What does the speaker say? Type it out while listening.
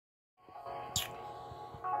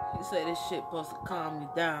You say this shit supposed to calm you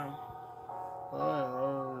down.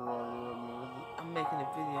 I'm making a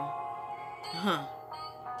video. Huh.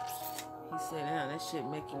 He said, that shit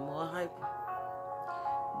make you more hyper.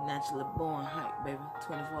 Naturally born hype, baby.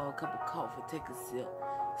 24-hour cup of coffee, take a sip.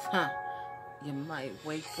 Huh. You might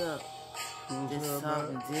wake up. This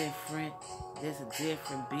something different. This a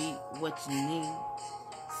different beat. What you need.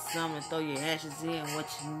 Something throw your ashes in. What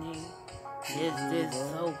you need. Is this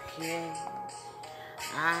okay?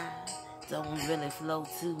 I don't really flow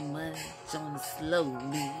too much on the slow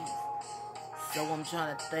beat. So I'm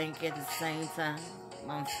trying to think at the same time.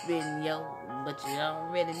 I'm spitting, yo, but you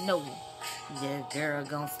already know. Yeah, girl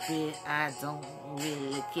gon' spit. I don't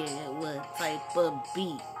really care what type of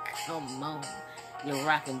beat. Come on, you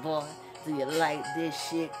rockin' boy. Do you like this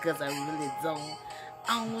shit? Cause I really don't.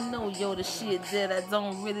 I don't know, yo, the shit that I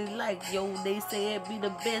don't really like, yo. They say it be the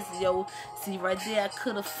best, yo. See, right there, I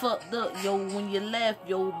could've fucked up, yo, when you laugh,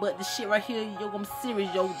 yo. But the shit right here, yo, I'm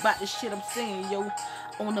serious, yo. About the shit I'm saying, yo.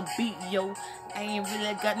 On the beat, yo. I ain't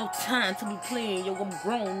really got no time to be playing, yo. I'm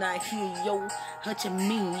grown out here, yo. What you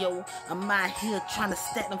mean, yo? I'm out here trying to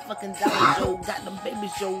stack them fucking dollars, yo. Got them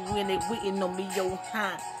babies, yo, when they waiting on me, yo.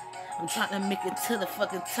 Huh? I'm trying to make it to the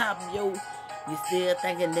fucking top, yo. You still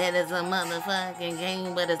thinking that is a motherfucking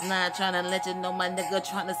game, but it's not. Trying to let you know, my nigga,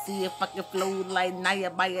 trying to see if I can flow like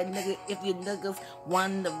Naya by a nigga. If you niggas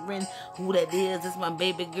wondering who that is, it's my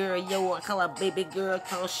baby girl, yo. I call her baby girl,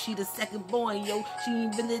 cause she the second born, yo. She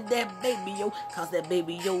ain't really that baby, yo. Cause that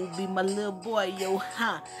baby, yo, be my little boy, yo,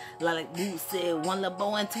 huh? Like Boo said, one little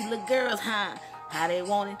boy and two little girls, huh? How they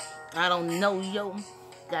want it? I don't know, yo.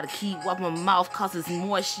 Gotta keep wiping my mouth cause it's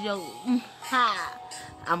moist, yo. Ha!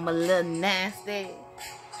 I'm a little nasty,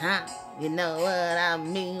 huh? You know what I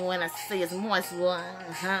mean when I say it's moist one,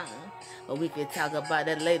 huh? But we can talk about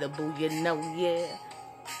that later, boo, you know, yeah.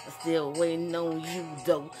 I'm still waiting on you,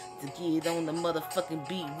 though, to get on the motherfucking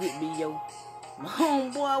beat with me, yo. My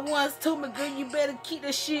homeboy once told me, girl, you better keep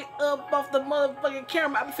that shit up off the motherfucking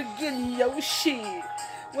camera. I'm forgetting, yo, shit.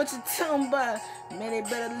 What you talking about? Man, they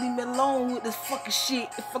better leave me alone with this fucking shit.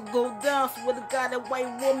 If I go down, swear to God, that white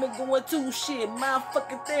woman going too shit. My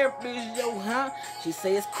fucking therapist, yo, huh? She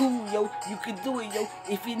say it's cool, yo. You can do it, yo.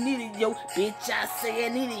 If you need it, yo. Bitch, I say I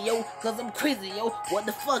need it, yo. Cause I'm crazy, yo. What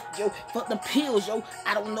the fuck, yo? Fuck them pills, yo.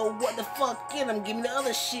 I don't know what the fuck in them. Give me the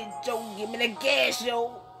other shit, yo. Give me the gas,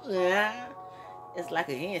 yo. It's like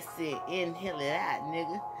an insect. Inhale it out,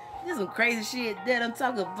 nigga. This some crazy shit that I'm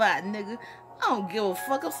talking about, nigga. I don't give a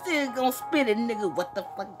fuck. I'm still gonna spit it, nigga. What the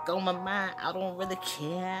fuck on my mind? I don't really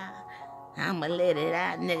care. I'ma let it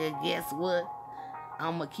out, nigga. Guess what?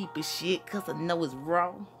 I'ma keep it shit cause I know it's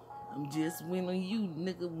wrong. I'm just waiting on you,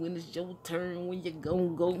 nigga. When it's your turn, when you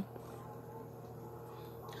gon' go.